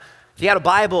If you got a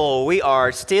Bible, we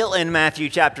are still in Matthew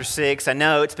chapter 6. I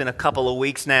know it's been a couple of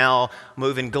weeks now,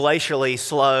 moving glacially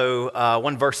slow,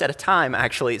 one verse at a time,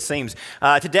 actually, it seems.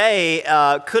 Today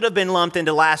could have been lumped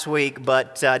into last week,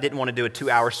 but I didn't want to do a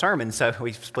 2-hour sermon, so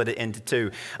we split it into two,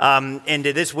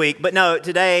 into this week. But no,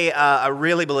 today I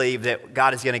really believe that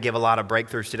God is going to give a lot of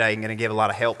breakthroughs today and going to give a lot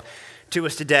of help to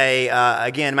us today.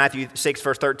 Again, Matthew 6,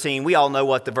 verse 13. We all know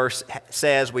what the verse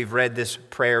says. We've read this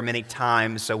prayer many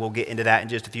times, so we'll get into that in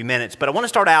just a few minutes. But I want to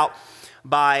start out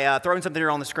by throwing something here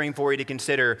on the screen for you to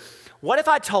consider. What if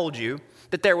I told you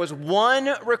that there was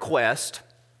one request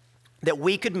that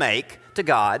we could make to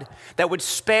God that would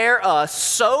spare us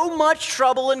so much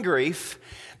trouble and grief,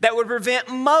 that would prevent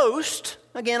most,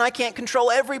 again, I can't control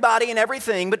everybody and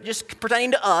everything, but just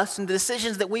pertaining to us and the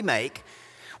decisions that we make.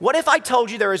 What if I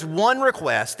told you there is one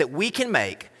request that we can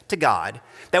make to God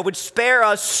that would spare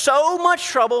us so much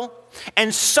trouble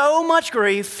and so much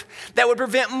grief that would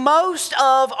prevent most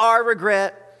of our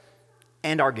regret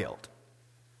and our guilt?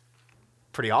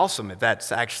 Pretty awesome if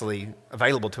that's actually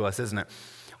available to us, isn't it?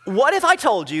 What if I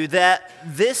told you that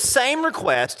this same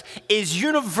request is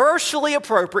universally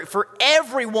appropriate for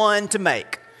everyone to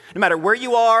make? No matter where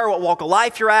you are, what walk of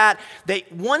life you're at, that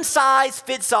one size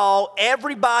fits all,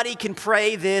 everybody can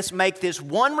pray this, make this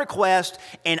one request,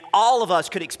 and all of us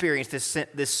could experience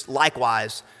this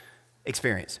likewise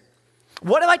experience.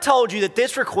 What if I told you that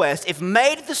this request, if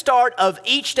made at the start of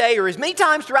each day or as many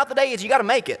times throughout the day as you got to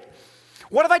make it,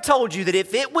 what if I told you that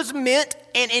if it was meant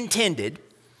and intended,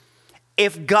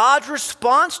 if God's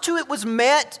response to it was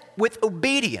met with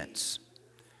obedience,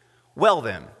 well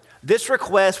then, this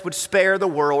request would spare the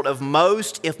world of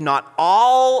most, if not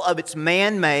all, of its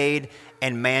man-made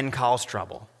and man-caused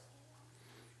trouble.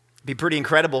 It'd be pretty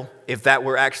incredible if that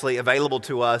were actually available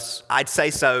to us. I'd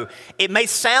say so. It may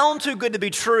sound too good to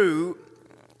be true.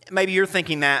 Maybe you're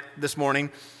thinking that this morning.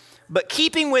 But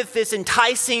keeping with this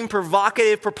enticing,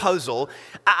 provocative proposal,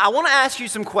 I want to ask you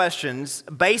some questions,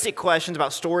 basic questions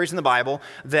about stories in the Bible,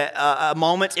 that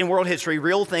moments in world history,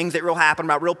 real things that real happen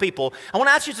about real people. I want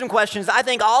to ask you some questions I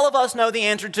think all of us know the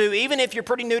answer to. Even if you're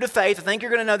pretty new to faith, I think you're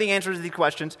going to know the answers to these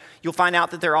questions. You'll find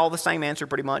out that they're all the same answer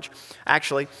pretty much,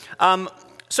 actually.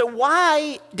 So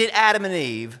why did Adam and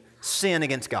Eve sin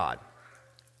against God?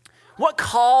 What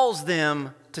caused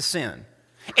them to sin?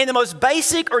 In the most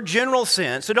basic or general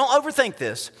sense, so don't overthink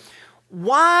this,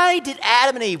 why did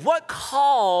Adam and Eve, what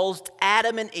caused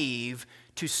Adam and Eve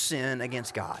to sin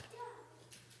against God?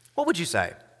 What would you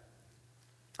say?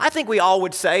 I think we all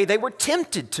would say they were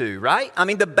tempted to, right? I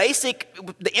mean,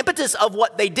 the impetus of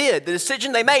what they did, the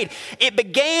decision they made, it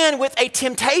began with a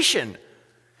temptation.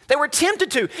 They were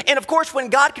tempted to. And of course, when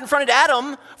God confronted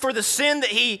Adam for the sin that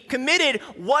he committed,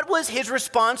 what was his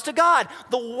response to God?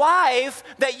 The wife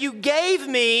that you gave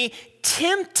me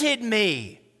tempted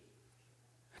me.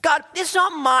 God, it's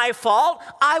not my fault.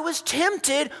 I was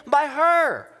tempted by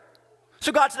her.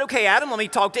 So God said, okay, Adam, let me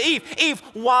talk to Eve. Eve,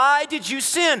 why did you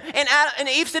sin? And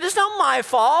Eve said, it's not my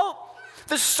fault.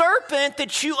 The serpent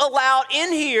that you allowed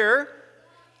in here,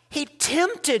 he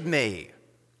tempted me.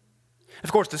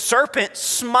 Of course, the serpent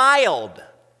smiled,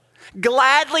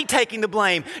 gladly taking the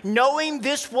blame, knowing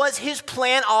this was his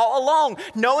plan all along,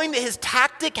 knowing that his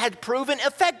tactic had proven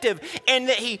effective, and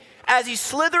that as he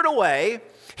slithered away,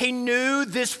 he knew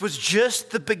this was just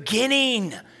the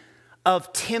beginning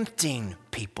of tempting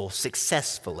people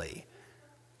successfully.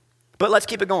 But let's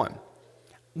keep it going.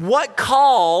 What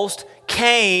caused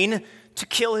Cain to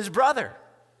kill his brother?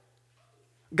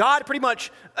 God pretty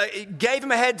much gave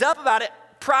him a heads up about it.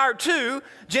 Prior to,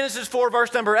 Genesis 4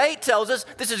 verse number 8 tells us,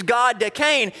 this is God to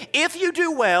Cain, if you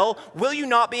do well, will you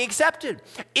not be accepted?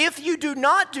 If you do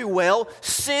not do well,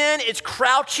 sin is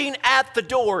crouching at the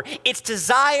door. Its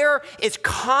desire is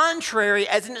contrary,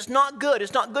 as in it's not good.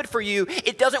 It's not good for you.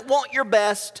 It doesn't want your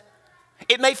best.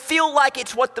 It may feel like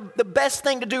it's what the best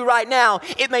thing to do right now.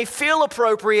 It may feel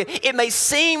appropriate. It may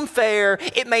seem fair.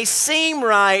 It may seem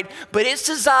right, but its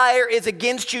desire is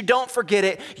against you. Don't forget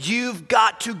it. You've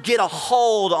got to get a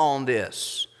hold on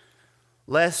this,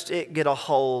 lest it get a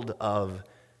hold of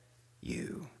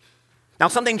you. Now,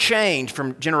 something changed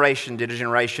from generation to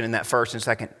generation in that first and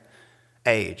second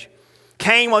age.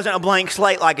 Cain wasn't a blank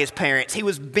slate like his parents. He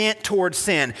was bent towards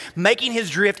sin, making his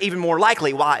drift even more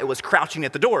likely while it was crouching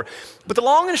at the door. But the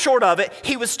long and short of it,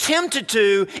 he was tempted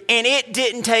to, and it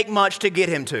didn't take much to get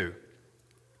him to.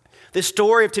 This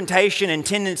story of temptation and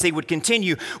tendency would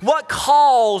continue. What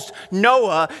caused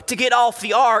Noah to get off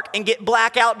the ark and get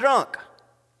blackout drunk?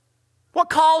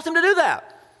 What caused him to do that?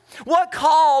 What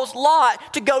caused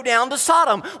Lot to go down to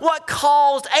Sodom? What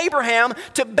caused Abraham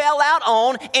to bail out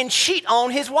on and cheat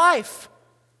on his wife?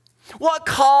 What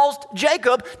caused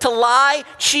Jacob to lie,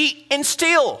 cheat, and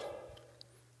steal?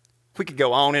 We could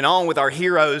go on and on with our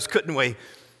heroes, couldn't we?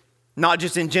 Not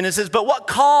just in Genesis, but what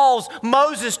caused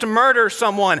Moses to murder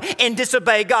someone and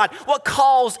disobey God? What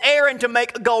caused Aaron to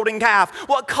make a golden calf?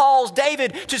 What caused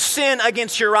David to sin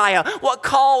against Uriah? What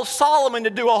caused Solomon to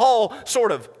do a whole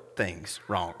sort of things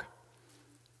wrong?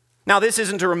 Now, this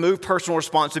isn't to remove personal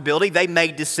responsibility. They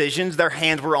made decisions. Their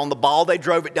hands were on the ball. They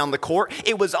drove it down the court.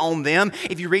 It was on them.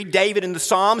 If you read David in the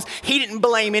Psalms, he didn't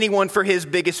blame anyone for his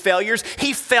biggest failures.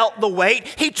 He felt the weight.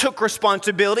 He took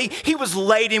responsibility. He was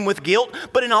laden with guilt.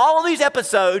 But in all of these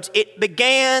episodes, it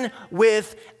began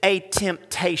with a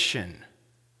temptation.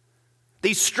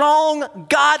 These strong,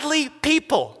 godly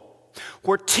people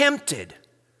were tempted,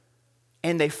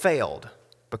 and they failed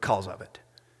because of it.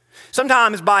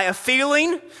 Sometimes by a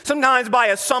feeling, sometimes by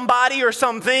a somebody or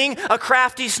something, a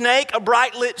crafty snake, a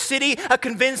bright lit city, a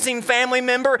convincing family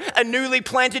member, a newly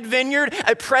planted vineyard,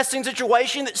 a pressing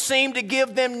situation that seemed to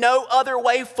give them no other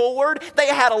way forward. They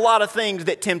had a lot of things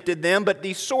that tempted them, but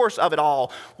the source of it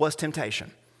all was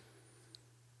temptation.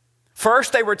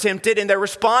 First, they were tempted, and their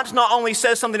response not only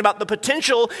says something about the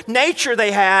potential nature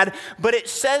they had, but it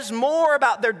says more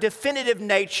about their definitive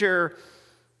nature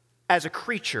as a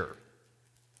creature.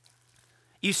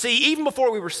 You see, even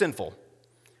before we were sinful,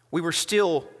 we were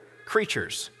still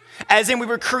creatures. As in, we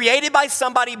were created by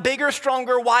somebody bigger,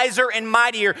 stronger, wiser, and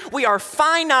mightier. We are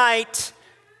finite,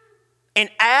 and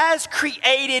as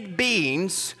created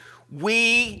beings,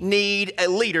 we need a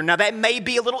leader. Now, that may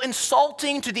be a little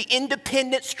insulting to the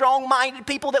independent, strong-minded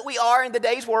people that we are in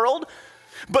today's world,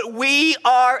 but we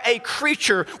are a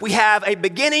creature. We have a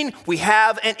beginning, we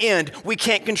have an end. We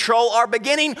can't control our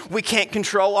beginning, we can't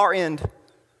control our end.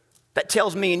 That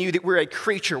tells me and you that we're a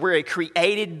creature, we're a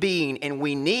created being, and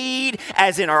we need,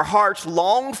 as in our hearts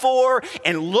long for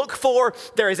and look for,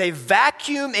 there is a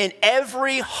vacuum in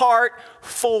every heart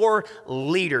for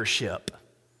leadership,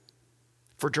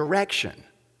 for direction.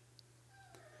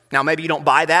 Now, maybe you don't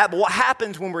buy that, but what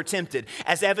happens when we're tempted,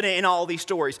 as evident in all these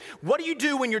stories? What do you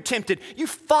do when you're tempted? You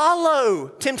follow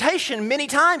temptation many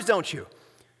times, don't you?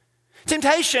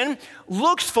 Temptation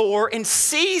looks for and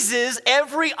seizes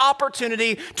every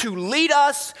opportunity to lead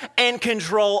us and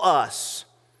control us.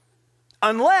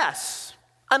 Unless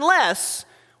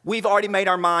we've already made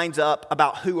our minds up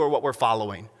about who or what we're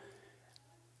following,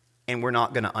 and we're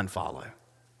not going to unfollow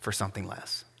for something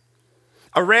less.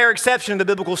 A rare exception to the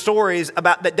biblical stories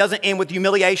about that doesn't end with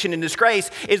humiliation and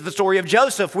disgrace is the story of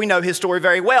Joseph. We know his story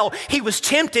very well. He was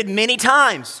tempted many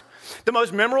times. The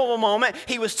most memorable moment,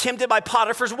 he was tempted by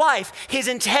Potiphar's wife. His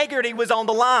integrity was on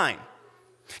the line.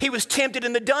 He was tempted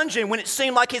in the dungeon when it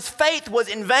seemed like his faith was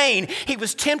in vain. He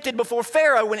was tempted before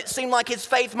Pharaoh when it seemed like his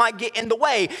faith might get in the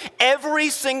way. Every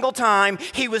single time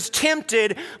he was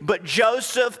tempted, but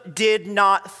Joseph did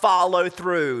not follow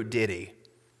through, did he?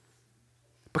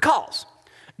 Because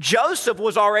Joseph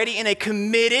was already in a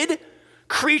committed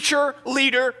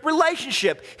creature-leader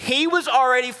relationship. He was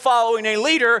already following a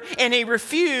leader, and he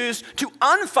refused to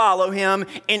unfollow him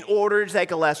in order to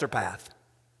take a lesser path.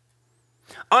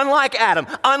 Unlike Adam,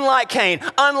 unlike Cain,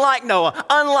 unlike Noah,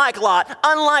 unlike Lot,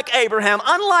 unlike Abraham,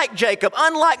 unlike Jacob,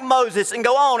 unlike Moses, and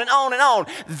go on and on and on,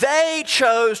 they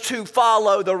chose to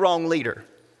follow the wrong leader,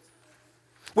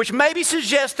 which maybe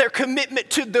suggests their commitment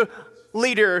to the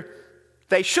leader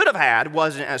they should have had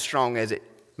wasn't as strong as it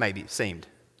maybe seemed.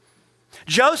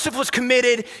 Joseph was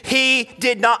committed. He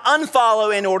did not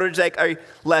unfollow in order to take a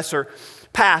lesser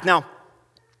path. Now,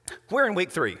 we're in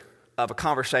week 3 of a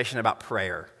conversation about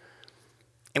prayer.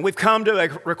 And we've come to a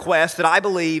request that I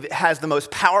believe has the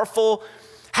most power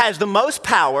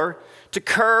to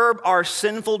curb our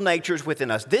sinful natures within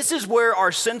us. This is where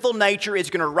our sinful nature is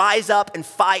going to rise up and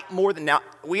fight more than now.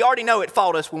 We already know it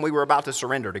fought us when we were about to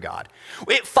surrender to God.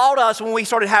 It fought us when we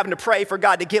started having to pray for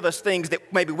God to give us things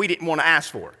that maybe we didn't want to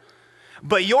ask for.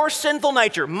 But your sinful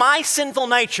nature, my sinful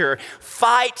nature,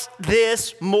 fights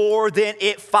this more than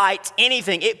it fights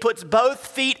anything. It puts both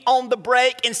feet on the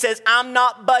brake and says, I'm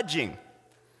not budging.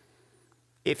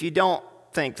 If you don't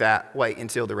think that, wait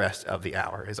until the rest of the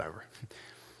hour is over.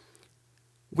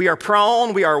 We are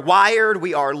prone, we are wired,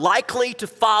 we are likely to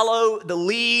follow the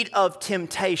lead of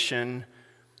temptation.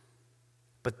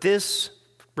 But this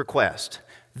request,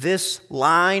 this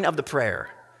line of the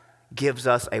prayer, gives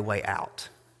us a way out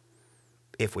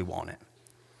if we want it.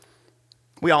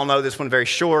 We all know this one very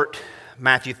short.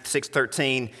 Matthew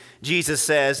 6:13, Jesus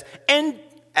says, and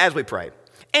as we pray,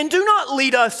 and do not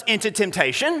lead us into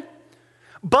temptation,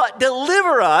 but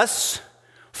deliver us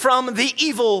from the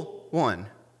evil one.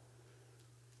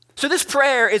 So this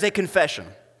prayer is a confession.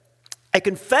 A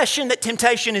confession that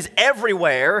temptation is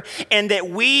everywhere and that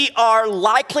we are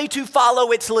likely to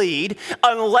follow its lead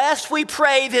unless we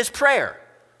pray this prayer.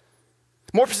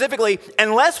 More specifically,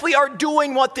 unless we are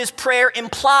doing what this prayer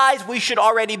implies we should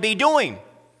already be doing.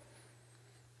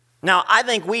 Now, I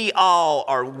think we all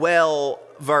are well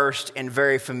versed and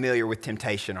very familiar with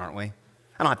temptation, aren't we?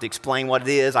 I don't have to explain what it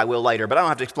is. I will later, but I don't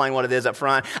have to explain what it is up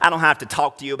front. I don't have to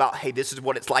talk to you about, hey, this is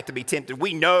what it's like to be tempted.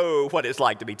 We know what it's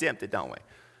like to be tempted, don't we?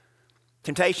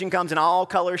 Temptation comes in all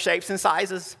colors, shapes, and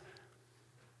sizes.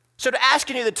 So to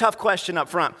asking you the tough question up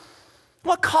front,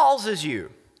 what causes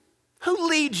you? Who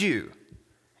leads you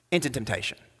into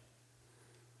temptation?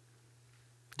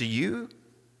 Do you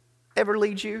ever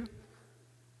lead you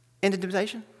into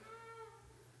temptation?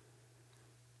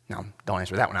 No, don't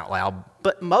answer that one out loud.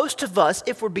 But most of us,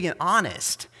 if we're being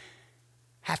honest,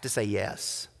 have to say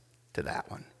yes to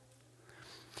that one.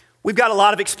 We've got a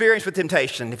lot of experience with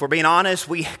temptation. If we're being honest,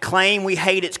 we claim we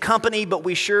hate its company, but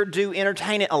we sure do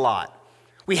entertain it a lot.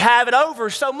 We have it over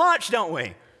so much, don't we?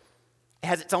 It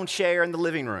has its own chair in the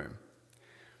living room.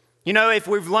 You know, if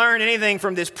we've learned anything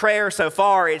from this prayer so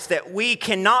far, it's that we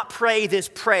cannot pray this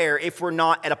prayer if we're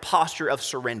not at a posture of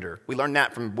surrender. We learned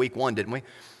that from week 1, didn't we?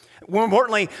 More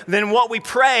importantly than what we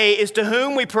pray is to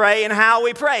whom we pray and how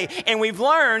we pray. And we've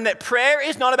learned that prayer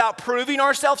is not about proving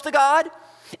ourselves to God.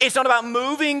 It's not about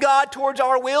moving God towards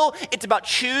our will. It's about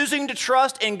choosing to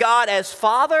trust in God as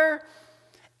Father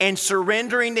and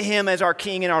surrendering to Him as our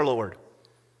King and our Lord.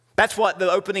 That's what the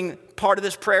opening part of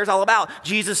this prayer is all about.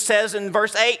 Jesus says in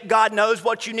verse 8, God knows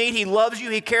what you need. He loves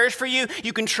you. He cares for you.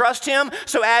 You can trust Him.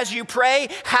 So as you pray,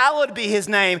 hallowed be His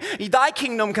name. Thy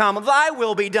kingdom come, thy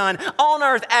will be done on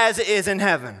earth as it is in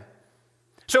heaven.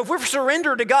 So if we're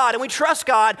surrendered to God and we trust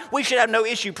God, we should have no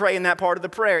issue praying that part of the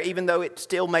prayer. Even though it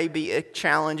still may be a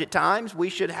challenge at times, we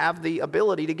should have the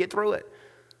ability to get through it.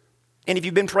 And if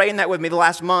you've been praying that with me the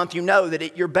last month, you know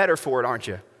that you're better for it, aren't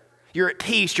you? You're at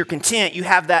peace, you're content, you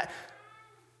have that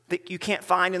you can't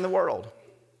find in the world.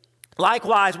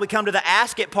 Likewise, we come to the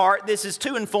ask it part. This is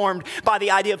too informed by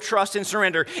the idea of trust and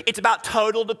surrender. It's about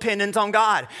total dependence on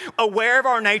God. Aware of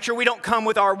our nature, we don't come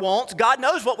with our wants. God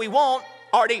knows what we want.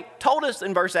 Already told us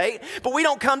in verse 8, but we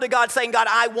don't come to God saying, God,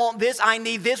 I want this, I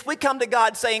need this. We come to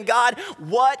God saying, God,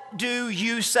 what do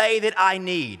you say that I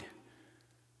need?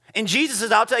 And Jesus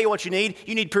says, I'll tell you what you need.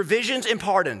 You need provisions and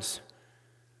pardons.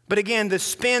 But again, the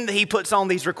spin that He puts on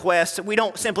these requests, we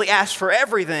don't simply ask for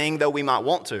everything, though we might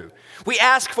want to. We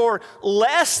ask for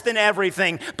less than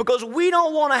everything because we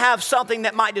don't want to have something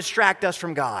that might distract us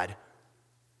from God.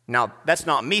 Now, that's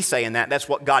not me saying that. That's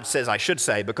what God says I should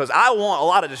say, because I want a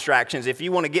lot of distractions. If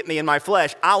you want to get me in my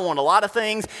flesh, I want a lot of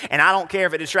things, and I don't care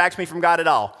if it distracts me from God at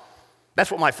all.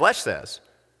 That's what my flesh says.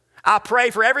 I pray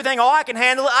for everything. Oh, I can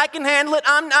handle it. I can handle it.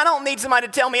 I don't need somebody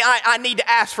to tell me I need to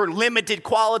ask for limited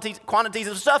quantities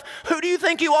of stuff. Who do you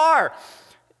think you are?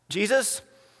 Jesus?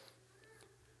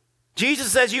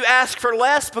 Jesus says you ask for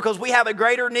less because we have a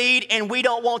greater need and we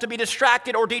don't want to be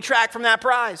distracted or detract from that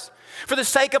prize. For the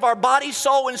sake of our body,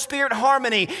 soul, and spirit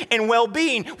harmony and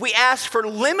well-being, we ask for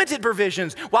limited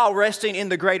provisions while resting in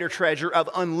the greater treasure of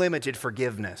unlimited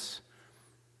forgiveness,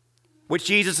 which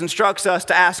Jesus instructs us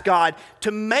to ask God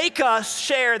to make us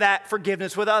share that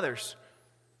forgiveness with others.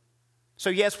 So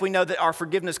yes, we know that our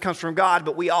forgiveness comes from God,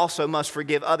 but we also must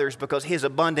forgive others because His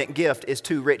abundant gift is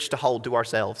too rich to hold to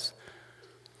ourselves.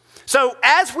 So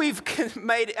as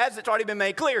it's already been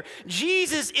made clear,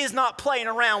 Jesus is not playing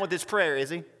around with this prayer, is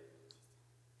He?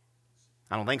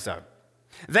 I don't think so.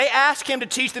 They asked Him to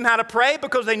teach them how to pray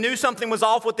because they knew something was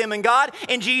off with them and God,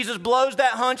 and Jesus blows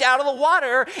that hunch out of the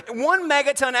water, one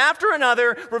megaton after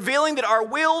another, revealing that our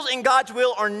wills and God's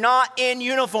will are not in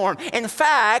uniform. In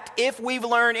fact, if we've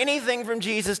learned anything from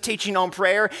Jesus' teaching on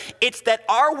prayer, it's that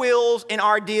our wills and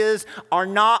our ideas are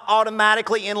not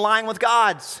automatically in line with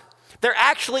God's. They're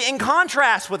actually in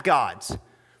contrast with God's.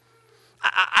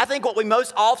 I think what we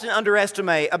most often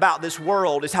underestimate about this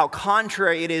world is how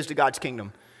contrary it is to God's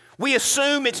kingdom. We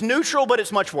assume it's neutral, but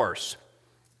it's much worse.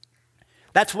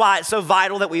 That's why it's so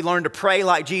vital that we learn to pray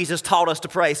like Jesus taught us to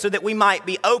pray, so that we might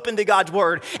be open to God's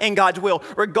word and God's will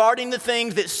regarding the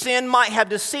things that sin might have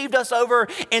deceived us over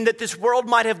and that this world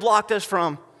might have blocked us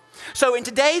from. So in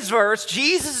today's verse,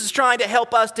 Jesus is trying to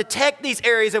help us detect these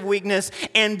areas of weakness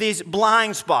and these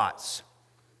blind spots.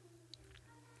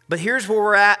 But here's where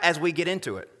we're at as we get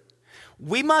into it.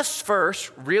 We must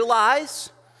first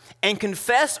realize and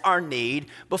confess our need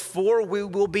before we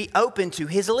will be open to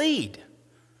His lead.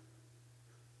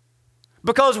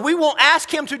 Because we won't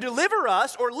ask Him to deliver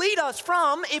us or lead us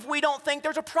from if we don't think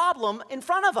there's a problem in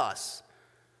front of us.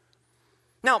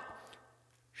 Now,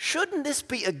 shouldn't this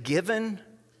be a given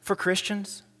for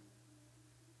Christians?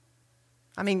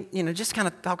 I mean, just kind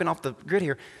of talking off the grid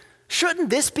here. Shouldn't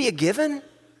this be a given?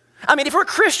 I mean, if we're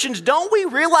Christians, don't we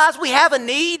realize we have a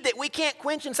need that we can't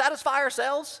quench and satisfy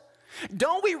ourselves?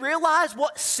 Don't we realize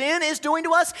what sin is doing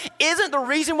to us? Isn't the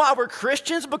reason why we're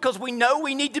Christians because we know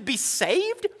we need to be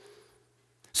saved?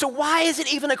 So why is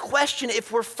it even a question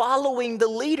if we're following the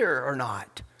leader or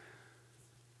not?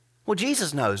 Well,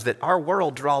 Jesus knows that our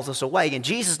world draws us away, and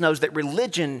Jesus knows that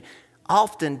religion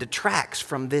often detracts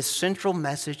from this central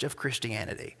message of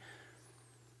Christianity.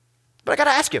 But I got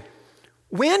to ask you,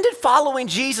 when did following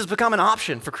Jesus become an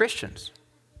option for Christians?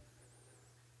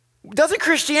 Doesn't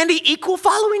Christianity equal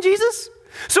following Jesus?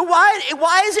 So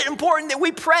why is it important that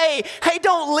we pray, hey,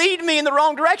 don't lead me in the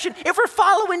wrong direction? If we're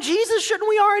following Jesus, shouldn't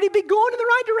we already be going in the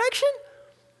right direction?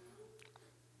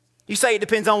 You say it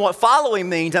depends on what following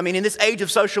means. I mean, in this age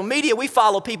of social media, we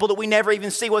follow people that we never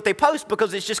even see what they post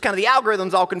because it's just kind of the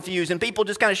algorithm's all confused and people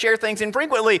just kind of share things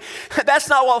infrequently. That's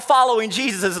not what following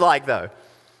Jesus is like, though.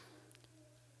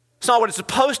 It's not what it's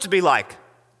supposed to be like,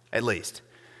 at least.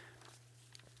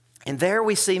 And there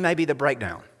we see maybe the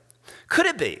breakdown. Could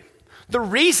it be the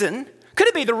reason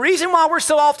why we're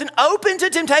so often open to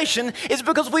temptation is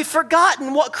because we've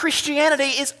forgotten what Christianity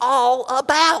is all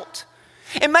about?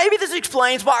 And maybe this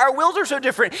explains why our wills are so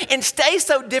different and stay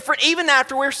so different even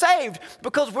after we're saved.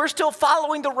 Because we're still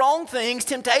following the wrong things.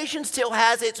 Temptation still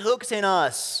has its hooks in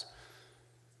us.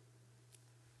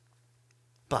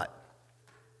 But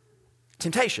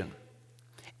temptation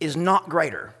is not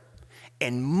greater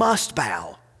and must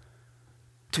bow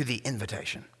to the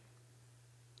invitation.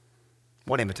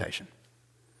 What invitation?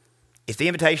 It's the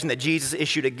invitation that Jesus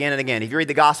issued again and again. If you read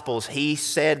the Gospels, he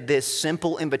said this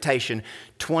simple invitation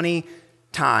 20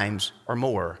 times or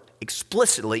more,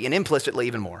 explicitly and implicitly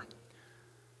even more.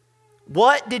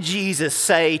 What did Jesus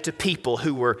say to people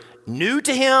who were new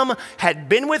to him, had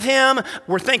been with him,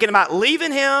 were thinking about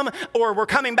leaving him, or were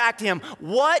coming back to him?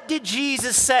 What did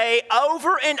Jesus say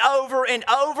over and over and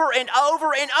over and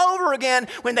over and over again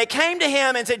when they came to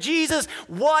him and said, Jesus,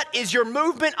 what is your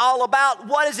movement all about?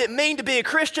 What does it mean to be a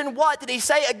Christian? What did he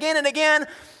say again and again?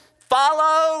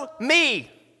 Follow me.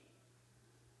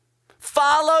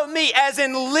 Follow me, as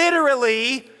in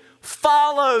literally,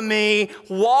 follow me,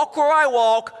 walk where I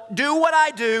walk, do what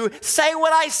I do, say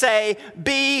what I say,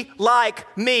 be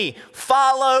like me.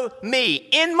 Follow me.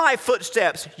 In my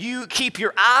footsteps, you keep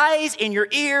your eyes and your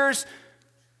ears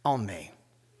on me.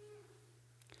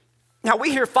 Now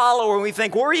we hear follow and we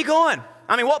think, where are you going?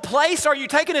 I mean, what place are you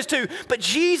taking us to? But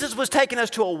Jesus was taking us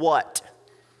to a what?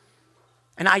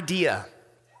 An idea,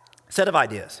 a set of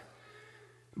ideas.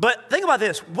 But think about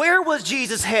this. Where was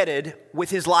Jesus headed with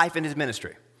his life and his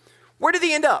ministry? Where did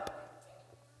he end up?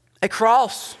 A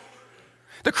cross.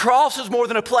 The cross is more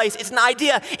than a place. It's an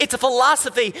idea. It's a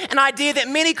philosophy, an idea that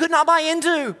many could not buy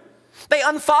into. They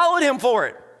unfollowed him for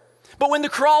it. But when the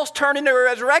cross turned into a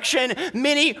resurrection,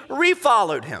 many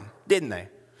refollowed him, didn't they?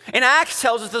 And Acts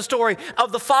tells us the story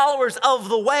of the followers of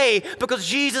the way, because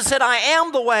Jesus said, I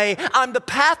am the way, I'm the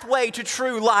pathway to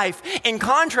true life. And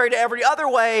contrary to every other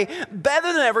way,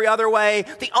 better than every other way,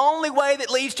 the only way that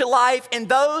leads to life, and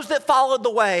those that followed the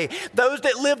way, those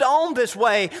that lived on this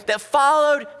way, that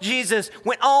followed Jesus,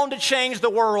 went on to change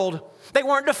the world. They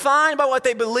weren't defined by what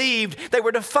they believed. They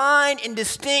were defined and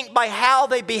distinct by how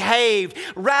they behaved,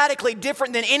 radically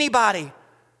different than anybody.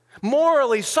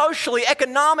 Morally, socially,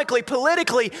 economically,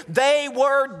 politically, they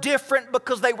were different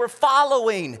because they were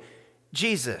following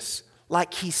Jesus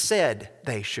like he said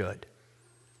they should.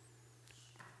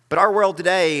 But our world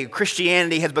today,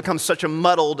 Christianity has become such a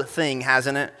muddled thing,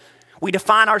 hasn't it? We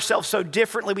define ourselves so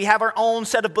differently. We have our own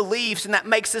set of beliefs, and that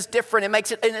makes us different. And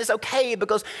it's okay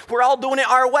because we're all doing it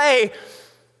our way.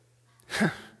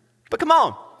 But come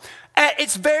on. At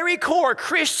its very core,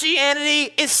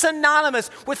 Christianity is synonymous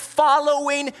with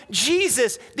following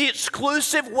Jesus, the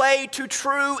exclusive way to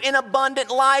true and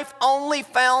abundant life only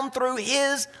found through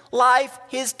his life,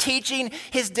 his teaching,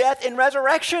 his death and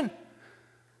resurrection.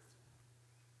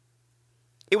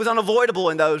 It was unavoidable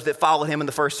in those that followed him in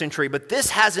the first century, but this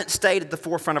hasn't stayed at the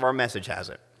forefront of our message, has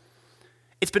it?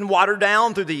 It's been watered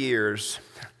down through the years.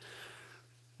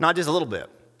 Not just a little bit,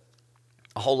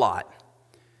 a whole lot.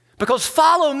 Because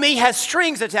follow me has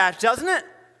strings attached, doesn't it?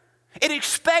 It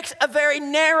expects a very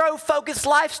narrow, focused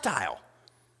lifestyle.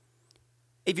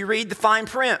 If you read the fine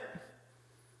print,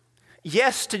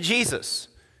 yes to Jesus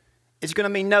is going to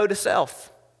mean no to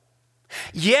self.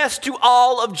 Yes to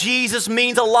all of Jesus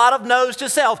means a lot of no's to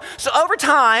self. So over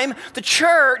time, the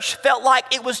church felt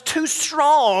like it was too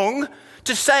strong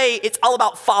to say it's all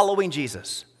about following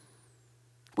Jesus.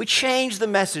 We changed the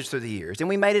message through the years, and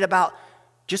we made it about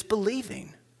just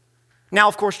believing. Now,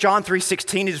 of course, John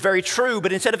 3:16 is very true,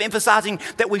 but instead of emphasizing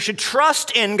that we should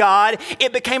trust in God,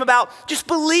 it became about just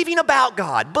believing about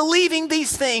God, believing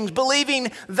these things,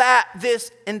 believing that this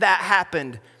and that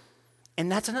happened, and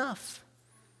that's enough.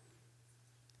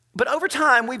 But over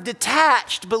time, we've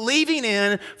detached believing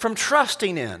in from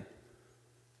trusting in.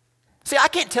 See, I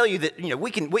can't tell you that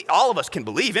we all of us can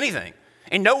believe anything,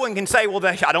 and no one can say, "Well,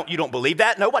 you don't believe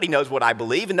that." Nobody knows what I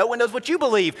believe, and no one knows what you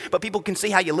believe, but people can see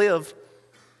how you live.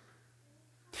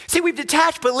 See, we've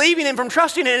detached believing in from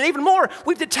trusting in, and even more,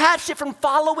 we've detached it from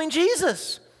following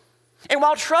Jesus. And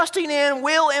while trusting in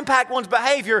will impact one's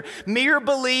behavior, mere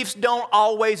beliefs don't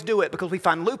always do it because we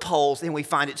find loopholes and we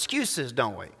find excuses,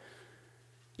 don't we?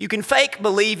 You can fake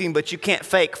believing, but you can't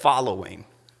fake following.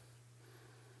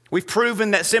 We've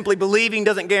proven that simply believing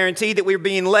doesn't guarantee that we're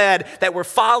being led, that we're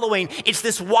following. It's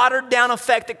this watered down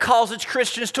effect that causes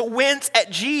Christians to wince at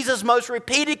Jesus' most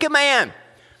repeated command.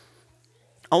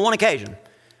 On one occasion,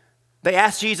 they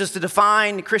asked Jesus to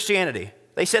define Christianity.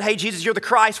 They said, "Hey, Jesus, you're the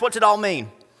Christ. What's it all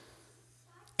mean?"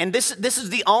 And this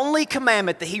is the only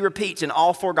commandment that he repeats in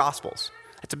all four Gospels.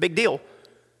 It's a big deal.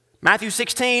 Matthew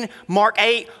 16, Mark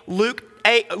 8, Luke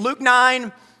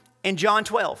 9, and John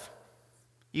 12.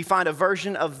 You find a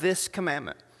version of this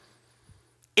commandment.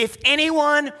 If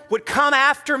anyone would come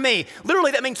after me,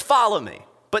 literally that means follow me.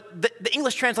 But the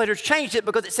English translators changed it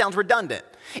because it sounds redundant.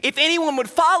 If anyone would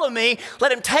follow me,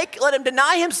 let him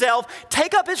deny himself,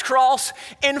 take up his cross,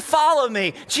 and follow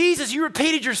me. Jesus, you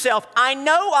repeated yourself. I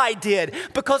know I did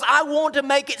because I want to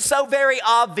make it so very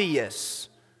obvious.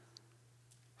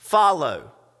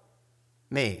 Follow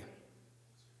me.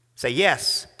 Say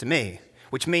yes to me,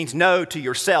 which means no to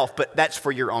yourself, but that's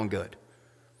for your own good.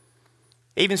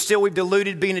 Even still, we've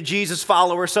diluted being a Jesus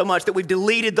follower so much that we've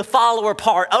deleted the follower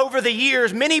part. Over the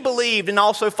years, many believed and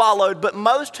also followed, but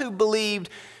most who believed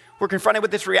were confronted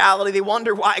with this reality. They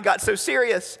wonder why it got so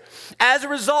serious. As a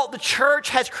result, the church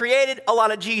has created a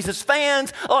lot of Jesus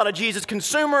fans, a lot of Jesus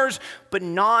consumers, but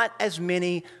not as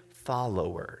many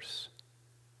followers.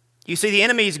 You see, the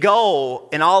enemy's goal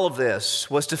in all of this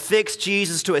was to fix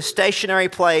Jesus to a stationary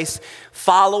place.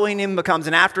 Following him becomes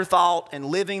an afterthought, and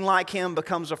living like him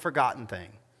becomes a forgotten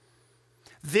thing.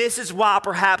 This is why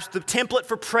perhaps the template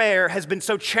for prayer has been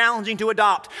so challenging to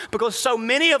adopt, because so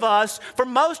many of us, for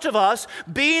most of us,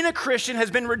 being a Christian has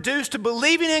been reduced to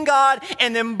believing in God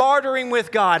and then bartering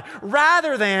with God,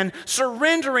 rather than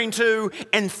surrendering to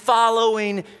and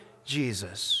following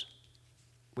Jesus,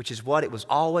 which is what it was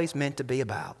always meant to be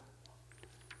about.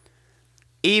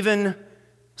 Even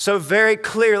so very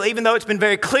clearly, even though it's been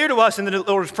very clear to us in the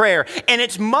Lord's Prayer, and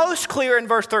it's most clear in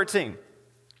verse 13.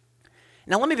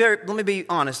 Now let me be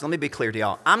honest, let me be clear to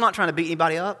y'all. I'm not trying to beat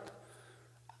anybody up.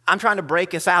 I'm trying to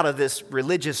break us out of this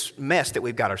religious mess that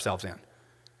we've got ourselves in.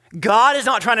 God is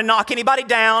not trying to knock anybody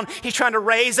down. He's trying to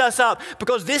raise us up,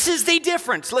 because this is the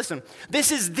difference. Listen,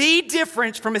 this is the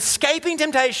difference from escaping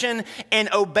temptation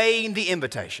and obeying the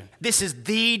invitation. This is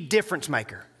the difference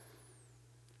maker.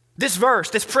 This verse,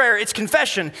 this prayer, its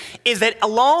confession is that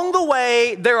along the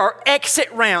way there are exit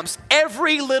ramps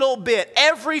every little bit,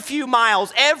 every few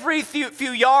miles, every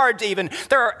few yards even.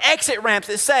 There are exit ramps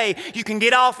that say, you can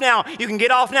get off now, you can get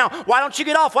off now. Why don't you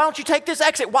get off? Why don't you take this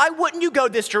exit? Why wouldn't you go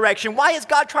this direction? Why is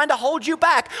God trying to hold you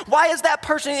back? Why is that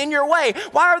person in your way?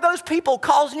 Why are those people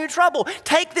causing you trouble?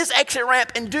 Take this exit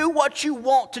ramp and do what you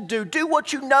want to do. Do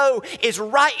what you know is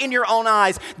right in your own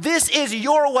eyes. This is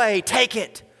your way. Take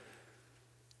it.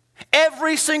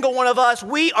 Every single one of us,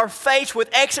 we are faced with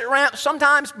exit ramps.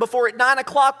 Sometimes before at 9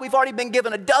 o'clock, we've already been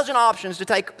given a dozen options to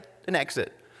take an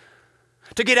exit.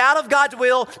 To get out of God's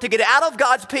will, to get out of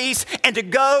God's peace, and to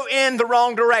go in the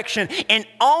wrong direction. And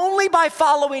only by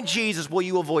following Jesus will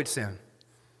you avoid sin.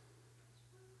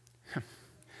 But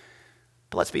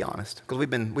let's be honest, because we've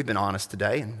been honest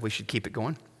today, and we should keep it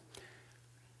going.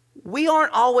 We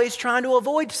aren't always trying to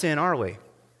avoid sin, are we?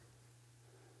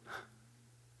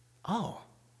 Oh.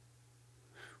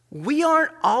 We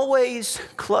aren't always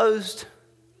closed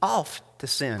off to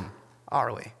sin,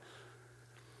 are we?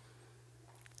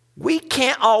 We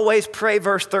can't always pray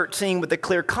verse 13 with a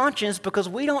clear conscience because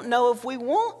we don't know if we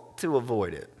want to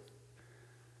avoid it.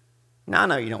 Now, I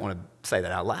know you don't want to say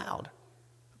that out loud.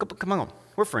 Come on,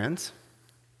 we're friends.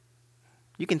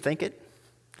 You can think it.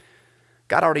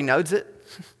 God already knows it.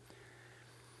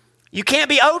 You can't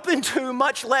be open to,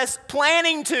 much less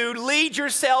planning to, lead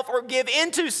yourself or give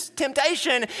into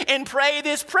temptation and pray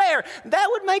this prayer. That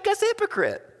would make us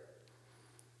hypocrite.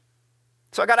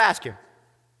 So I got to ask you,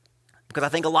 because I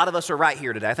think a lot of us are right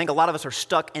here today. I think a lot of us are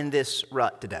stuck in this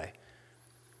rut today.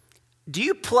 Do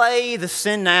you play the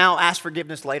sin now, ask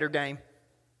forgiveness later game?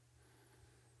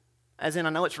 As in,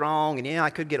 I know it's wrong, and yeah, I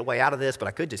could get a way out of this, but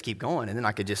I could just keep going, and then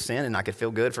I could just sin, and I could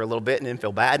feel good for a little bit, and then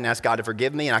feel bad, and ask God to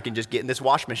forgive me, and I can just get in this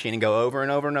wash machine and go over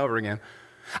and over and over again.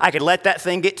 I could let that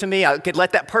thing get to me. I could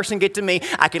let that person get to me.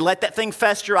 I could let that thing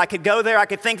fester. I could go there. I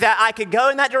could think that. I could go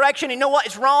in that direction. You know what?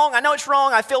 It's wrong. I know it's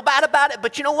wrong. I feel bad about it,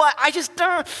 but you know what? I'm just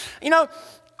going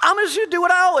to do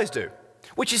what I always do,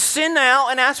 which is sin now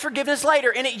and ask forgiveness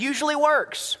later, and it usually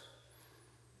works.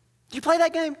 Do you play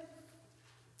that game?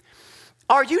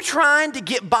 Are you trying to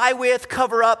get by with,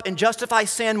 cover up, and justify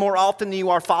sin more often than you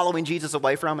are following Jesus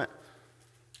away from it?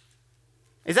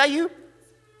 Is that you?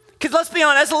 Because let's be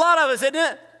honest, that's a lot of us, isn't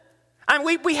it? I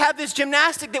mean, we have this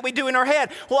gymnastic that we do in our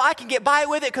head. Well, I can get by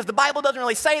with it because the Bible doesn't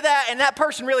really say that, and that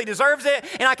person really deserves it,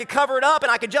 and I could cover it up,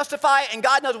 and I could justify it, and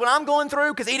God knows what I'm going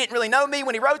through because he didn't really know me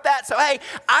when he wrote that, so hey,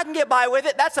 I can get by with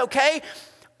it. That's okay.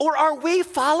 Or are we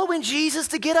following Jesus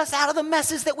to get us out of the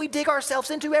messes that we dig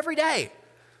ourselves into every day?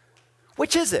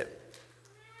 Which is it?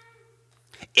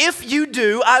 If you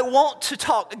do, I want to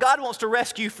talk. God wants to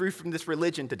rescue you from this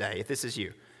religion today, if this is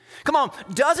you. Come on,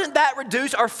 doesn't that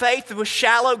reduce our faith to a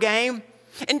shallow game?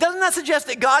 And doesn't that suggest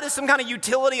that God is some kind of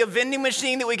utility, a vending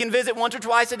machine that we can visit once or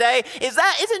twice a day?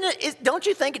 Don't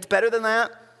you think it's better than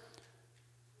that?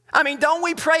 I mean, don't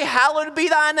we pray, hallowed be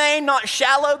thy name, not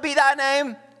shallow be thy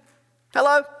name?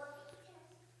 Hello?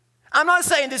 I'm not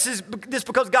saying this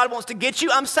because God wants to get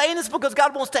you. I'm saying this because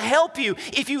God wants to help you.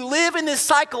 If you live in this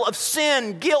cycle of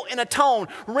sin, guilt, and atone,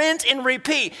 rinse and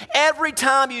repeat, every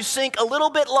time you sink a little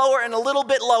bit lower and a little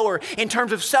bit lower in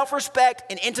terms of self-respect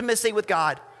and intimacy with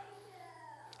God.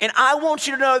 And I want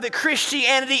you to know that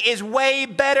Christianity is way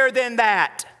better than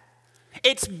that.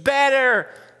 It's better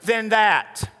than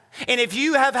that. And if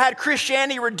you have had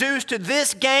Christianity reduced to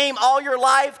this game all your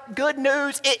life, good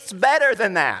news, it's better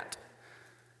than that.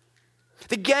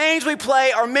 The games we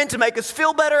play are meant to make us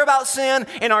feel better about sin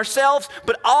and ourselves,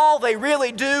 but all they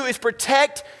really do is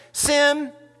protect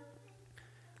sin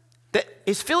that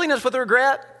is filling us with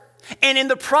regret. And in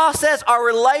the process, our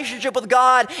relationship with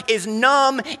God is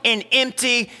numb and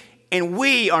empty, and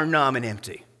we are numb and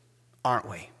empty, aren't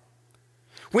we?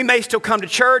 We may still come to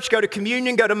church, go to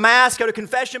communion, go to mass, go to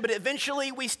confession, but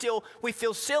eventually we feel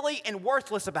silly and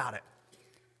worthless about it.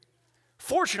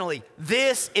 Fortunately,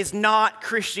 this is not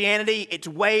Christianity. It's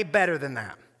way better than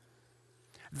that.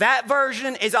 That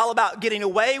version is all about getting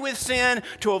away with sin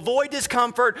to avoid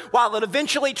discomfort while it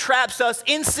eventually traps us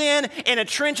in sin and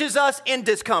entrenches us in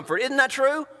discomfort. Isn't that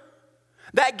true?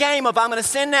 That game of I'm going to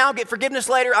sin now, get forgiveness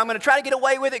later, I'm going to try to get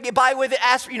away with it, get by with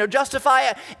it, justify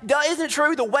it. Isn't it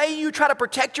true? The way you try to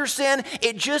protect your sin,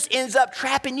 it just ends up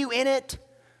trapping you in it.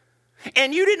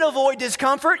 And you didn't avoid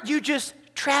discomfort. You just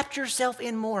trapped yourself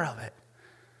in more of it.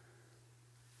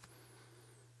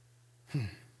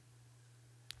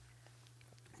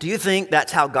 Do you think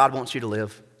that's how God wants you to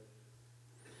live?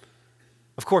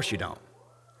 Of course you don't.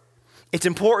 It's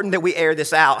important that we air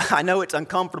this out. I know it's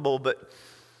uncomfortable, but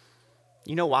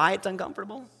you know why it's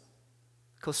uncomfortable?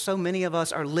 Because so many of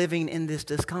us are living in this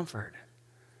discomfort.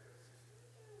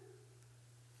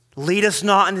 Lead us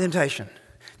not into temptation.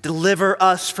 Deliver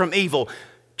us from evil.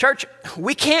 Church,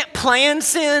 we can't plan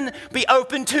sin, be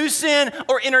open to sin,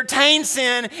 or entertain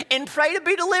sin and pray to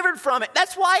be delivered from it.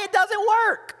 That's why it doesn't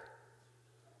work.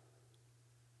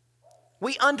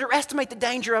 We underestimate the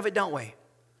danger of it, don't we?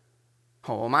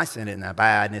 Oh, well, my sin isn't that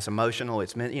bad, and it's emotional.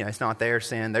 It's not their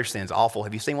sin. Their sin's awful.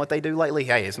 Have you seen what they do lately?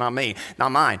 Hey, it's not me,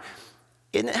 not mine.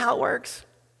 Isn't it how it works?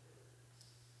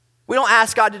 We don't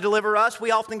ask God to deliver us. We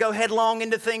often go headlong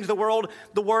into things the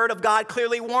Word of God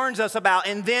clearly warns us about.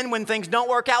 And then when things don't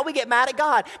work out, we get mad at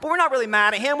God. But we're not really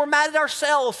mad at Him. We're mad at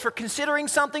ourselves for considering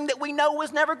something that we know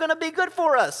was never going to be good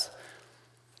for us.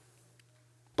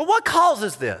 But what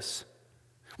causes this?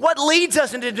 What leads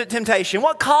us into temptation?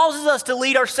 What causes us to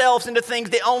lead ourselves into things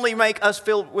that only make us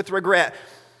feel with regret?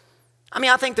 I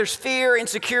mean, I think there's fear,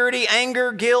 insecurity,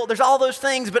 anger, guilt. There's all those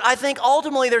things. But I think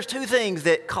ultimately there's two things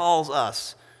that cause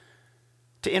us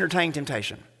to entertain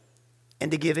temptation and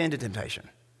to give in to temptation.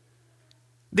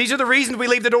 These are the reasons we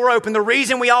leave the door open, the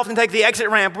reason we often take the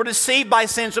exit ramp. We're deceived by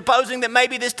sin, supposing that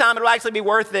maybe this time it'll actually be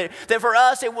worth it, that for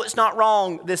us it was not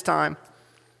wrong this time.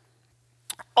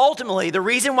 Ultimately, the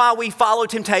reason why we follow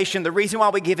temptation, the reason why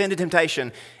we give in to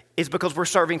temptation is because we're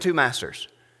serving two masters,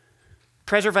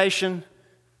 preservation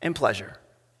and pleasure.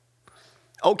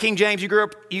 Old King James, you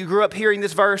grew up hearing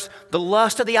this verse, the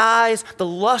lust of the eyes, the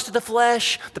lust of the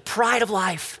flesh, the pride of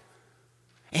life.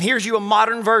 And here's you a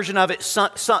modern version of it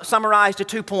summarized to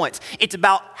 2 points. It's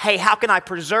about, hey, how can I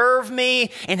preserve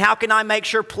me and how can I make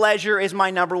sure pleasure is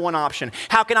my number one option?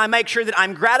 How can I make sure that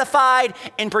I'm gratified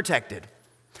and protected?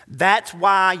 That's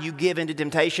why you give into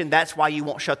temptation. That's why you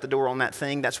won't shut the door on that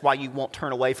thing. That's why you won't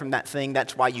turn away from that thing.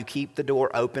 That's why you keep the door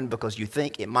open, because you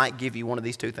think it might give you one of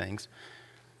these two things.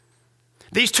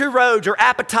 These two roads are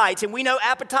appetites, and we know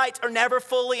appetites are never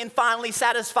fully and finally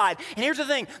satisfied. And here's the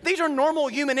thing, these are normal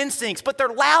human instincts, but they're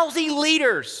lousy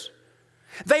leaders.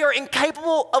 They are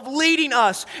incapable of leading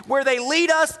us. Where they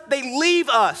lead us, they leave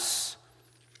us.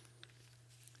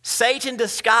 Satan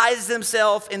disguises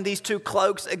himself in these two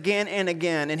cloaks again and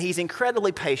again, and he's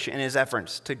incredibly patient in his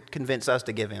efforts to convince us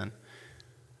to give in.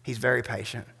 He's very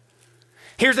patient.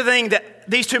 Here's the thing, that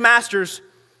these two masters,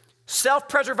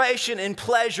 self-preservation and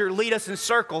pleasure, lead us in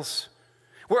circles.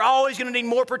 We're always going to need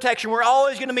more protection. We're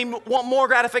always going to want more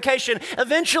gratification.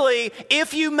 Eventually,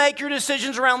 if you make your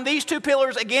decisions around these two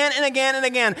pillars again and again and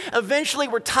again, eventually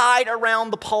we're tied around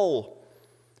the pole.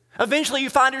 Eventually you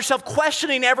find yourself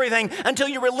questioning everything until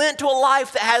you relent to a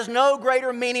life that has no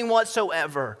greater meaning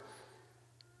whatsoever.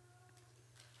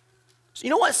 So you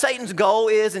know what Satan's goal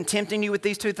is in tempting you with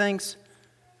these two things?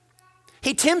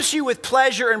 He tempts you with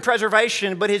pleasure and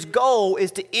preservation, but his goal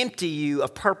is to empty you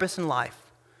of purpose in life.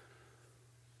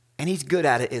 And he's good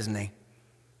at it, isn't he?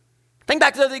 Think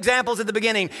back to those examples at the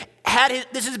beginning.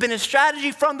 This has been his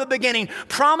strategy from the beginning.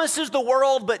 Promises the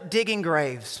world, but digging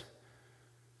graves.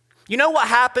 You know what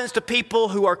happens to people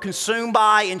who are consumed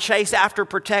by and chase after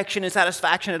protection and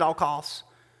satisfaction at all costs?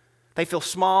 They feel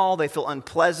small, they feel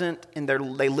unpleasant, and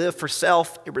they live for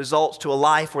self. It results to a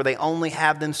life where they only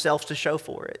have themselves to show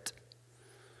for it.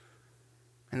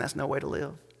 And that's no way to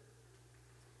live.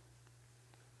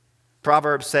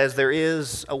 Proverbs says there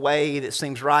is a way that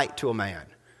seems right to a man,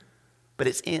 but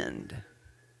its end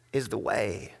is the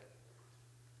way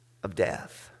of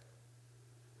death.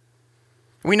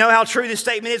 We know how true this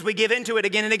statement is. We give into it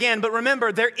again and again. But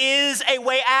remember, there is a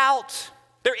way out.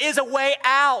 There is a way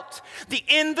out. The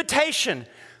invitation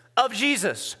of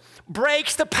Jesus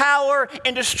breaks the power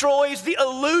and destroys the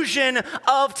illusion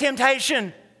of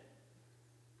temptation.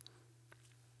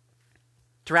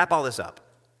 To wrap all this up,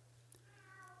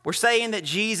 we're saying that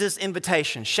Jesus'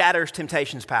 invitation shatters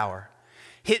temptation's power.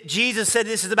 Jesus said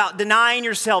this is about denying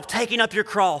yourself, taking up your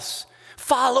cross,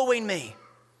 following me.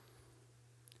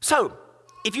 So,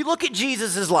 if you look at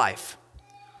Jesus' life,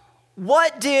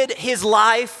 what did his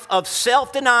life of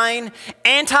self-denying,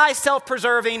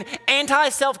 anti-self-preserving,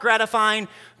 anti-self-gratifying,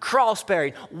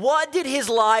 cross-bearing, what did his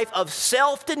life of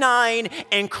self-denying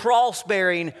and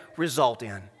cross-bearing result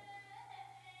in?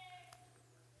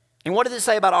 And what does it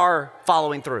say about our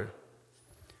following through?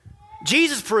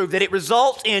 Jesus proved that it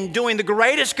results in doing the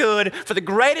greatest good for the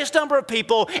greatest number of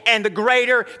people and the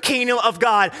greater kingdom of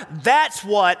God. That's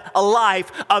what a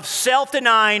life of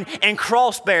self-denying and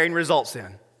cross-bearing results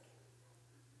in.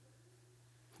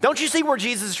 Don't you see where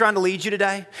Jesus is trying to lead you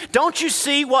today? Don't you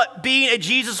see what being a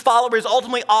Jesus follower is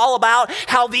ultimately all about?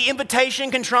 How the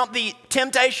invitation can trump the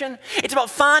temptation? It's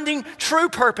about finding true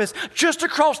purpose just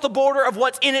across the border of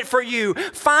what's in it for you.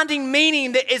 Finding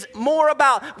meaning that is more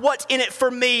about what's in it for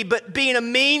me, but being a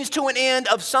means to an end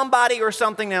of somebody or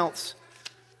something else.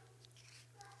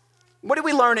 What did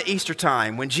we learn at Easter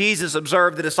time when Jesus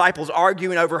observed the disciples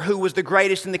arguing over who was the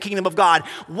greatest in the kingdom of God?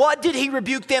 What did he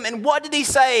rebuke them, and what did he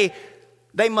say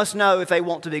they must know if they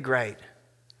want to be great?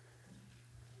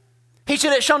 He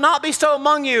said, "It shall not be so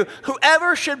among you.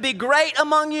 Whoever should be great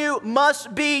among you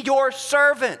must be your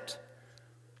servant.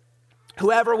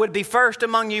 Whoever would be first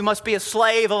among you must be a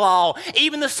slave of all.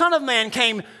 Even the Son of Man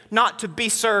came not to be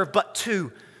served, but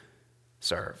to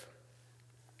serve."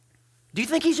 Do you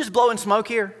think he's just blowing smoke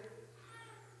here?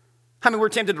 I mean, we're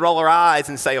tempted to roll our eyes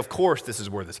and say, of course this is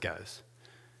where this goes.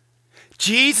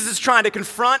 Jesus is trying to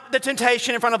confront the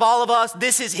temptation in front of all of us.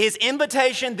 This is his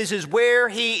invitation. This is where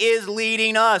he is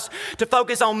leading us. To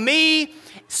focus on me,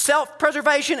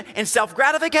 self-preservation and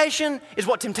self-gratification is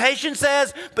what temptation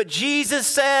says. But Jesus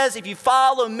says, if you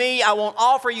follow me, I won't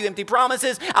offer you empty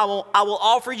promises. I will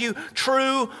offer you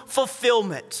true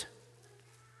fulfillment.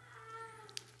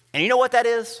 And you know what that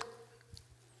is?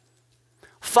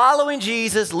 Following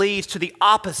Jesus leads to the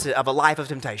opposite of a life of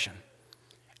temptation.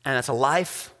 And it's a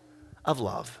life of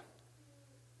love.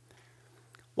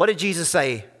 What did Jesus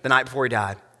say the night before he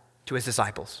died to his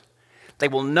disciples? They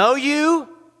will know you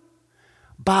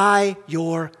by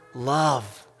your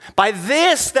love. By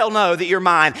this they'll know that you're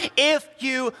mine, if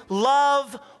you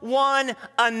love one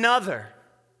another.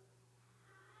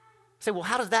 Say, well,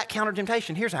 how does that counter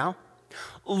temptation? Here's how.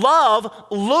 Love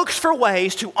looks for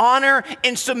ways to honor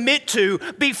and submit to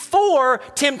before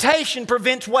temptation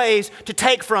prevents ways to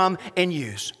take from and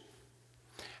use.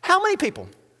 How many people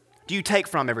do you take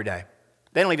from every day?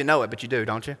 They don't even know it, but you do,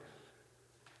 don't you?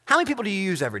 How many people do you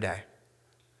use every day?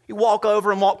 You walk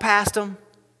over and walk past them.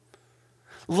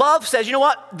 Love says, you know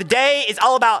what? The day is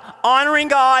all about honoring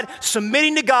God,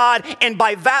 submitting to God, and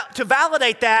to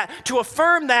validate that, to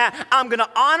affirm that, I'm going to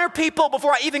honor people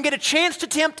before I even get a chance to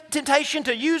temptation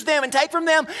to use them and take from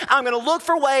them. I'm going to look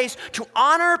for ways to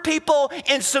honor people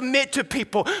and submit to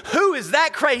people. Who is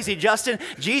that crazy, Justin?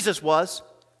 Jesus was.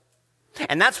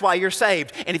 And that's why you're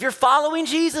saved. And if you're following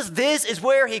Jesus, this is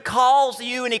where he calls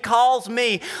you and he calls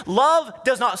me. Love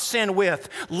does not sin with.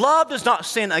 Love does not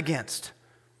sin against.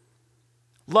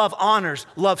 Love honors,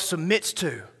 love submits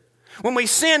to. When we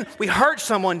sin, we hurt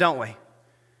someone, don't we?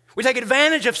 We take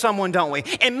advantage of someone, don't we?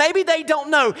 And maybe they don't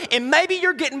know, and maybe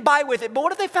you're getting by with it, but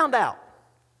what if they found out?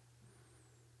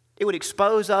 It would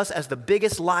expose us as the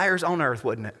biggest liars on earth,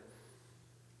 wouldn't it?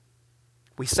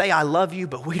 We say, I love you,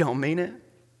 but we don't mean it.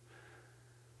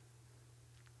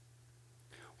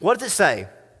 What does it say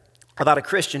about a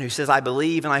Christian who says, I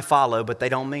believe and I follow, but they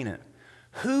don't mean it?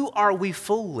 Who are we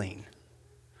fooling?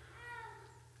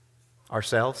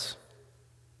 Ourselves?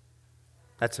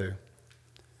 That's who.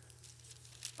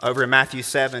 Over in Matthew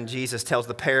 7, Jesus tells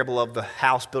the parable of the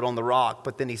house built on the rock,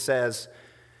 but then he says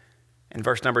in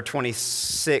verse number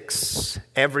 26,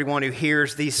 everyone who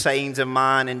hears these sayings of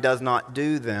mine and does not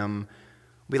do them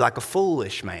will be like a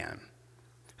foolish man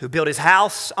who built his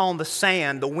house on the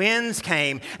sand. The winds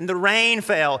came and the rain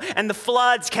fell and the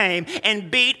floods came and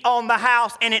beat on the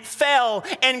house and it fell,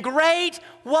 and great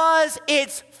was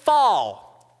its fall.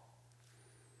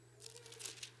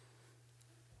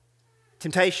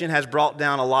 Temptation has brought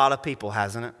down a lot of people,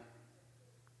 hasn't it?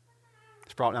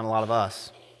 It's brought down a lot of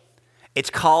us. It's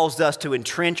caused us to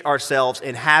entrench ourselves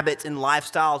in habits and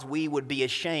lifestyles we would be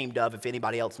ashamed of if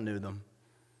anybody else knew them.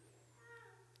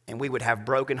 And we would have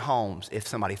broken homes if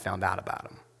somebody found out about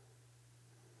them.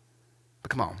 But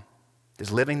come on,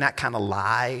 is living that kind of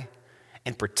lie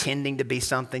and pretending to be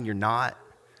something you're not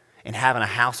and having a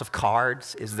house of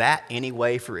cards, is that any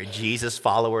way for a Jesus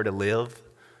follower to live?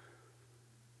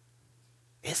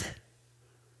 Is it?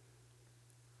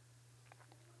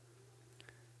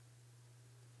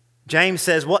 James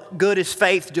says, what good is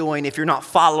faith doing if you're not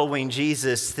following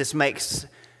Jesus? This makes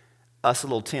us a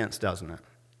little tense, doesn't it?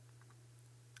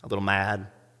 A little mad,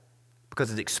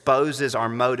 because it exposes our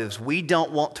motives. We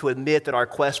don't want to admit that our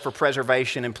quest for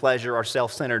preservation and pleasure are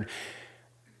self-centered.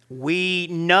 We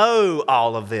know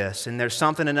all of this, and there's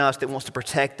something in us that wants to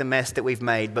protect the mess that we've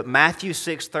made. But Matthew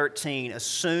 6:13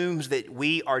 assumes that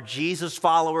we are Jesus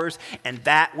followers and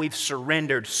that we've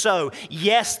surrendered. So,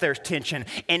 yes, there's tension.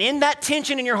 And in that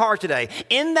tension in your heart today,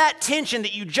 in that tension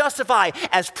that you justify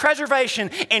as preservation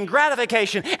and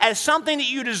gratification, as something that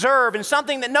you deserve and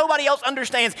something that nobody else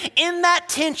understands, in that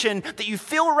tension that you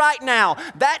feel right now,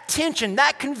 that tension,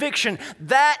 that conviction,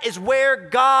 that is where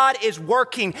God is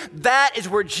working. That is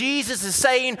where Jesus is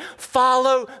saying,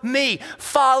 follow me,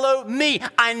 follow me.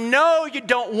 I know you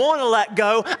don't want to let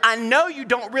go. I know you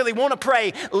don't really want to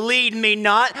pray, lead me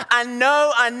not. I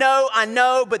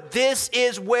know, but this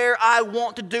is where I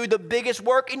want to do the biggest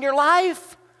work in your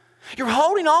life. You're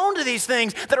holding on to these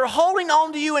things that are holding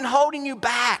on to you and holding you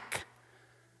back.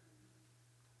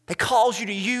 They cause you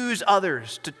to use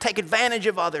others, to take advantage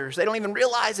of others. They don't even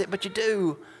realize it, but you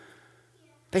do.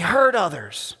 They hurt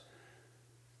others.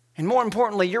 And more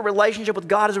importantly, your relationship with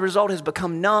God as a result has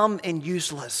become numb and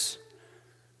useless.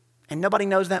 And nobody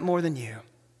knows that more than you.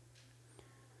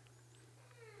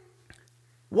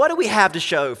 What do we have to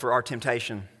show for our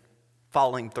temptation,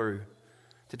 falling through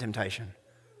to temptation?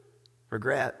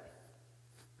 Regret,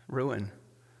 ruin,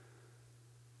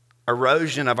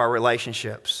 erosion of our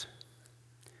relationships.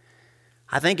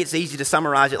 I think it's easy to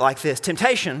summarize it like this.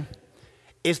 Temptation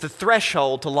is the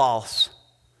threshold to loss.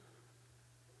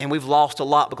 And we've lost a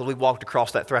lot because we've walked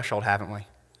across that threshold, haven't we?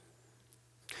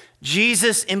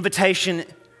 Jesus' invitation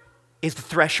is the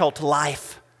threshold to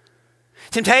life.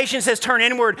 Temptation says turn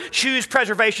inward, choose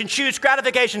preservation, choose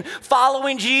gratification.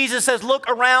 Following Jesus says look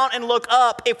around and look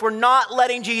up. If we're not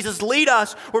letting Jesus lead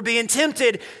us, we're being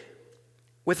tempted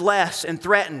with less and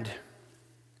threatened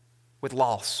with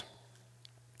loss.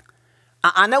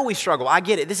 I know we struggle. I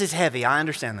get it. This is heavy. I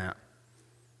understand that.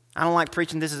 I don't like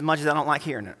preaching this as much as I don't like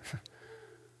hearing it.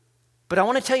 But I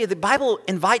want to tell you, the Bible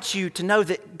invites you to know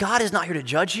that God is not here to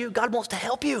judge you. God wants to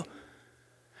help you.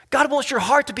 God wants your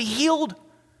heart to be healed.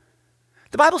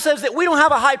 The Bible says that we don't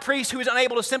have a high priest who is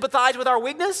unable to sympathize with our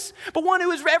weakness, but one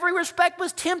who in every respect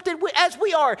was tempted as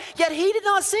we are, yet he did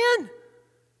not sin.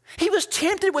 He was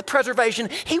tempted with preservation.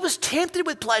 He was tempted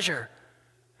with pleasure.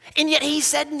 And yet he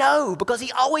said no, because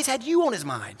he always had you on his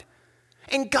mind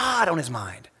and God on his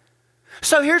mind.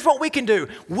 So here's what we can do.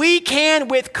 We can,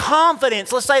 with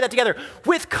confidence, let's say that together,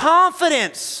 with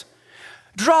confidence,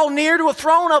 draw near to a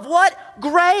throne of what?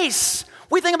 Grace,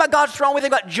 We think about God's throne, we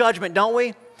think about judgment, don't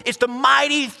we? It's the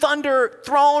mighty thunder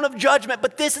throne of judgment,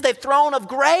 but this is a throne of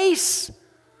grace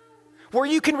where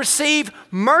you can receive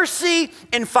mercy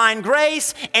and find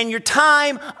grace in your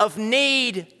time of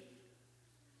need.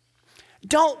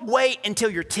 Don't wait until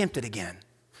you're tempted again.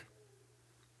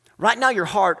 Right now, your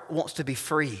heart wants to be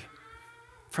free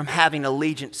from having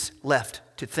allegiance left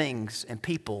to things and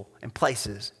people and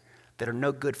places that are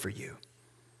no good for you.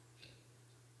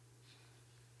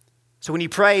 So when you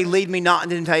pray, lead me not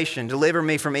into temptation, deliver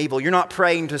me from evil, you're not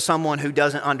praying to someone who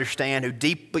doesn't understand,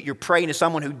 but you're praying to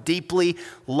someone who deeply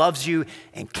loves you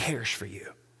and cares for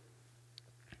you.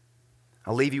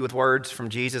 I'll leave you with words from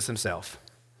Jesus himself.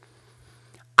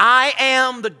 I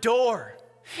am the door.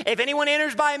 If anyone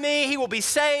enters by me, he will be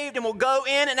saved and will go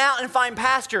in and out and find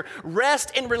pasture,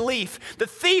 rest and relief. The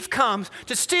thief comes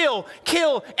to steal,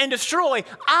 kill, and destroy.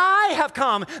 I have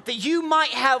come that you might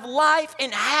have life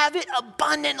and have it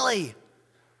abundantly.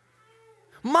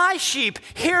 My sheep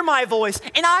hear my voice,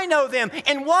 and I know them,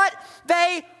 and what?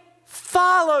 They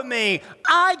follow me.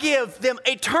 I give them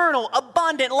eternal,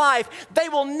 abundant life. They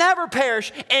will never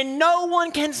perish, and no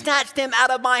one can snatch them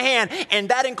out of my hand. And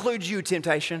that includes you,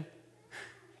 temptation.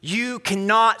 You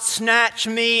cannot snatch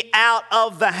me out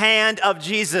of the hand of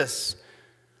Jesus.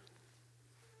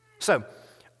 So,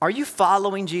 are you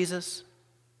following Jesus?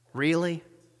 Really?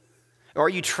 Or are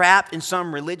you trapped in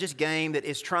some religious game that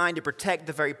is trying to protect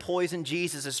the very poison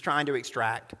Jesus is trying to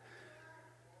extract?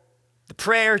 The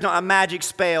prayer is not a magic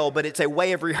spell, but it's a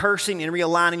way of rehearsing and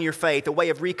realigning your faith, a way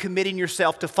of recommitting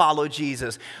yourself to follow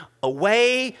Jesus, a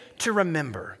way to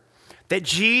remember that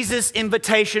Jesus'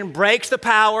 invitation breaks the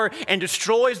power and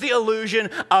destroys the illusion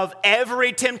of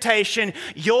every temptation.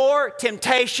 Your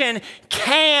temptation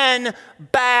can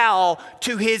bow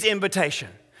to his invitation.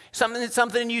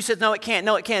 Something in you says, no, it can't.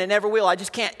 No, it can't. It never will. I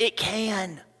just can't. It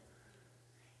can.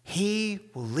 He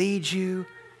will lead you.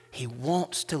 He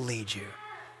wants to lead you.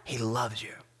 He loves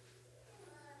you.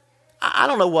 I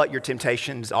don't know what your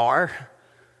temptations are.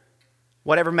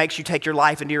 Whatever makes you take your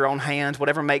life into your own hands,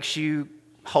 whatever makes you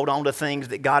hold on to things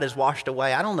that God has washed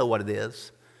away. I don't know what it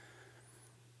is.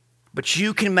 But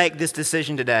you can make this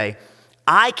decision today.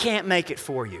 I can't make it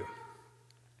for you.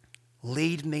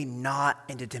 Lead me not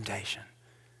into temptation.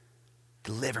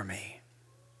 Deliver me.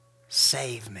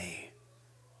 Save me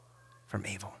from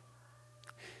evil.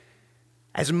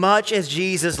 As much as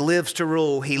Jesus lives to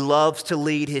rule, he loves to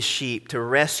lead his sheep, to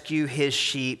rescue his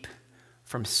sheep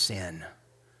from sin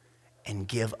and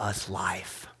give us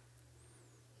life.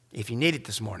 If you need it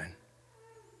this morning,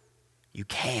 you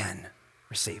can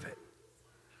receive it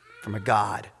from a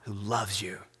God who loves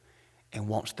you and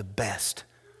wants the best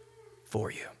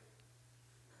for you.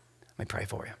 Let me pray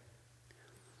for you.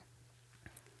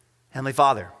 Heavenly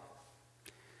Father,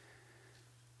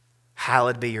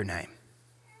 hallowed be your name.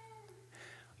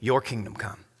 Your kingdom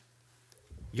come.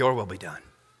 Your will be done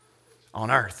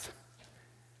on earth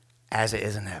as it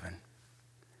is in heaven.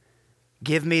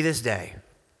 Give me this day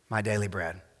my daily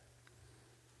bread.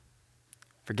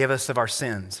 Forgive us of our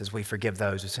sins as we forgive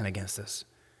those who sin against us.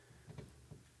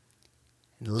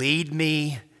 Lead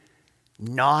me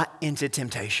not into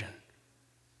temptation.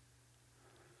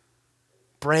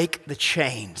 Break the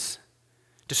chains.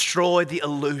 Destroy the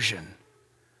illusion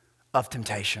of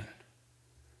temptation.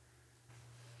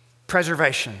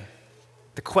 Preservation,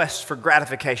 the quest for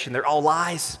gratification, they're all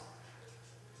lies.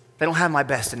 They don't have my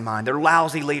best in mind. They're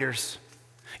lousy leaders.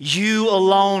 You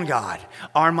alone, God,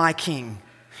 are my King.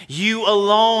 You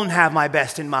alone have my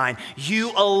best in mind.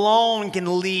 You alone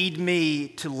can lead me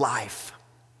to life.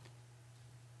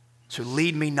 So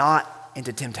lead me not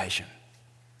into temptation.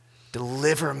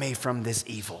 Deliver me from this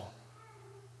evil,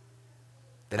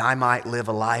 that I might live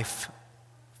a life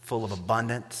full of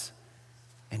abundance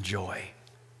and joy,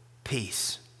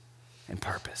 peace and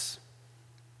purpose.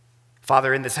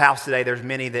 Father, in this house today, there's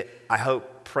many that I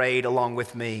hope prayed along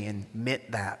with me and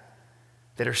meant that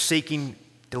are seeking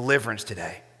deliverance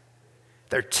today.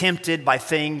 They're tempted by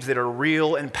things that are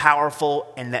real and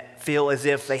powerful and that feel as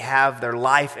if they have their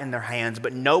life in their hands,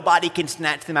 but nobody can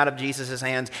snatch them out of Jesus'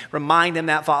 hands. Remind them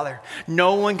that, Father.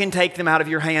 No one can take them out of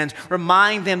your hands.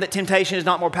 Remind them that temptation is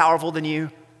not more powerful than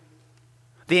you.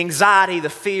 The anxiety, the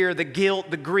fear, the guilt,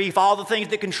 the grief, all the things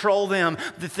that control them,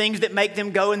 the things that make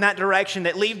them go in that direction,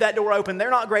 that leave that door open, they're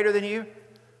not greater than you.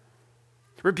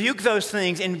 Rebuke those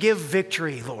things and give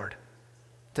victory, Lord,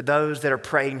 to those that are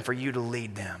praying for you to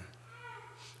lead them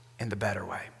in the better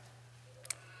way.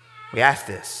 We ask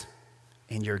this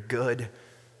in your good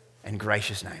and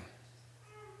gracious name.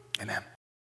 Amen.